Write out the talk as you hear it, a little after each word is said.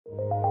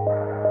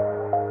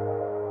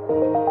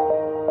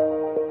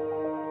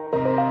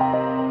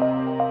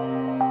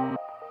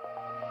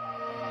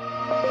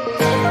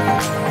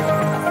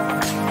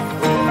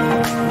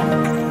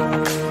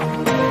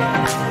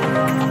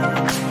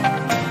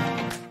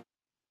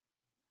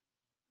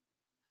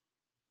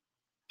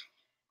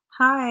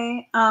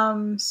Hi.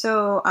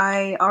 So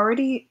I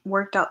already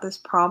worked out this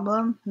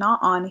problem, not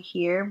on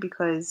here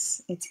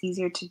because it's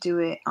easier to do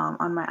it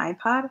on my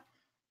iPad.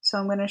 So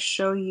I'm going to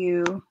show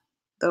you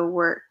the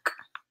work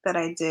that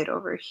I did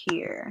over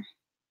here.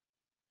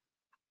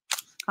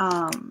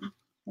 I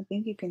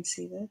think you can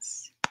see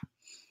this.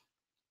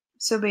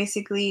 So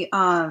basically,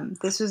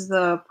 this was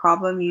the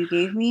problem you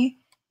gave me.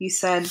 You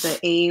said the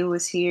A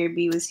was here,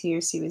 B was here,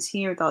 C was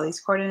here with all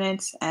these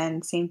coordinates,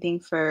 and same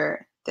thing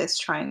for this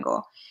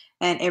triangle.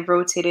 And it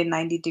rotated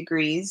 90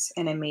 degrees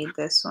and it made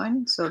this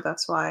one. So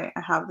that's why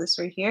I have this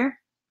right here.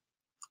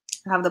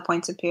 I have the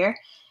points up here.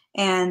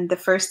 And the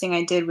first thing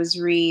I did was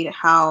read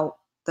how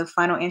the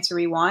final answer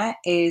we want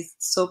is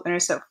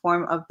slope-intercept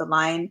form of the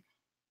line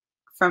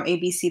from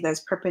ABC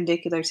that's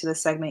perpendicular to the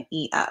segment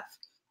EF.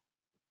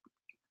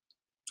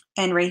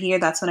 And right here,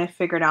 that's when I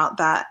figured out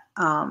that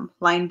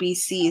line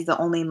BC is the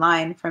only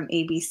line from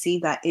ABC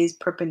that is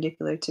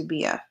perpendicular to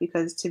BF,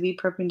 because to be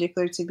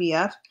perpendicular to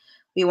BF,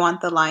 we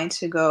want the line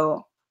to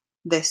go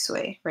this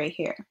way right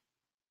here.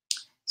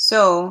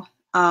 So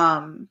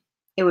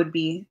it would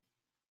be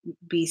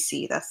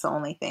BC. That's the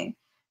only thing.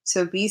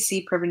 So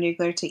BC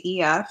perpendicular to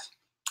EF.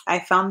 I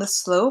found the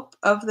slope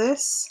of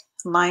this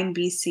line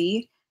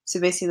BC. So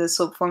basically the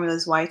slope formula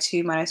is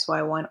y2 minus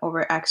y1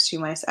 over x2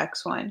 minus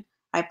x1.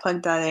 I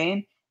plugged that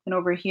in. And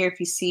over here, if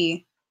you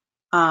see,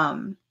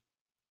 right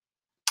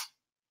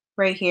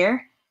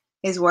here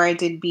is where I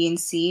did B and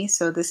C.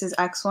 So this is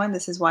x1,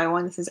 this is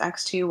y1, this is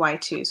x2,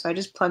 y2. So I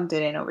just plugged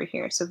it in over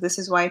here. So if this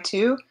is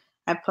y2,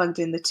 I plugged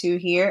in the 2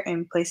 here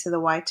in place of the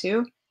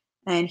y2.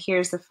 And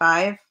here's the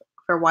 5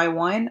 for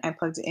y1. I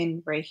plugged it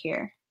in right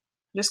here.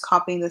 Just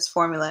copying this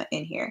formula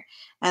in here.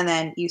 And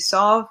then you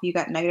solve, you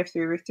got negative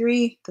 3 over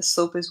 3. The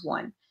slope is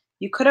 1.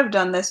 You could have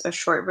done this a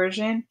short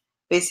version.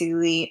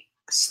 Basically,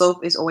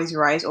 slope is always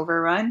rise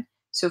over run.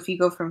 So if you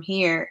go from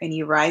here and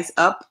you rise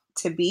up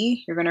to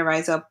B, you're going to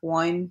rise up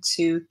 1,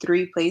 2,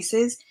 3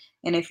 places.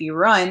 And if you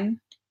run,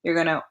 you're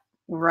going to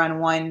run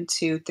 1,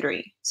 2,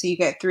 3. So you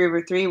get 3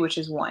 over 3, which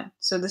is 1.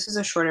 So this is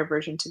a shorter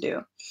version to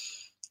do.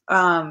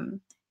 And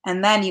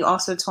then you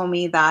also told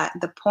me that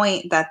the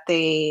point that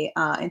they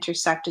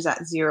intersect is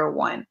at 0,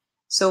 1.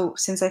 So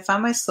since I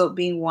found my slope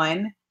being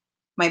 1,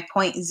 my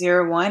point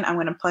 0, 1, I'm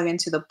going to plug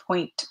into the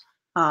point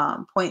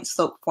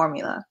slope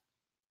formula,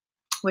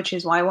 which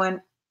is y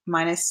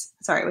minus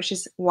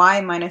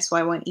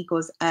y1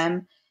 equals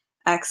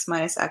mx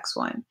minus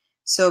x1.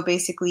 So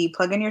basically you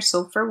plug in your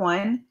slope for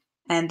 1,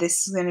 and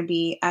this is going to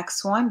be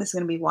x1, this is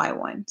going to be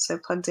y1. So I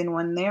plugged in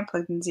 1 there,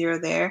 plugged in 0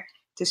 there,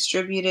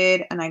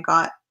 distributed, and I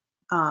got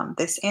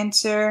this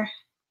answer.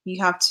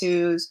 You have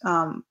to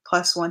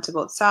plus 1 to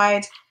both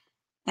sides,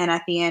 and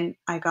at the end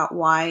I got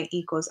y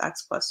equals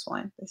x plus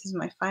 1. This is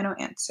my final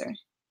answer.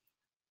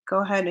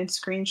 Go ahead and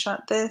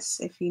screenshot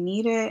this if you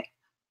need it,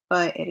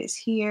 but it is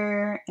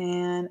here,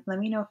 and let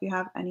me know if you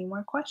have any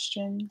more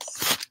questions.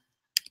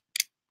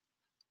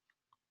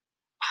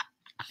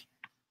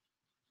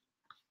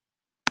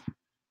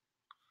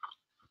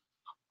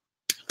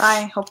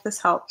 Bye, hope this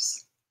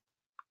helps.